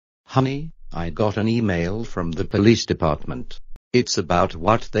Honey, I got an email from the police department. It's about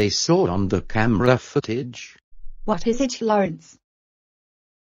what they saw on the camera footage. What is it, Lawrence?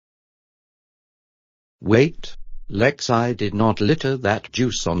 Wait, Lexi did not litter that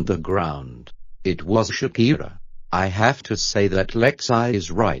juice on the ground. It was Shakira. I have to say that Lexi is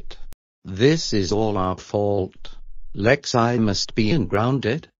right. This is all our fault. Lexi must be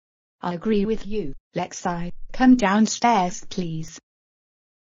ungrounded. I agree with you, Lexi. Come downstairs, please.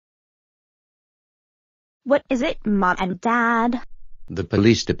 What is it, Mom and Dad? The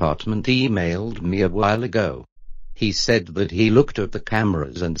police department emailed me a while ago. He said that he looked at the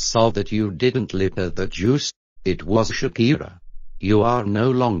cameras and saw that you didn't litter the juice. It was Shakira. You are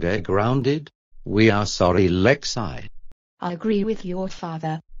no longer grounded. We are sorry, Lexi. I agree with your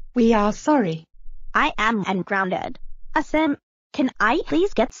father. We are sorry. I am ungrounded. Asim, can I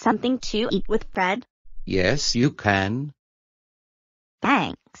please get something to eat with Fred? Yes, you can.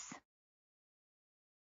 Thanks.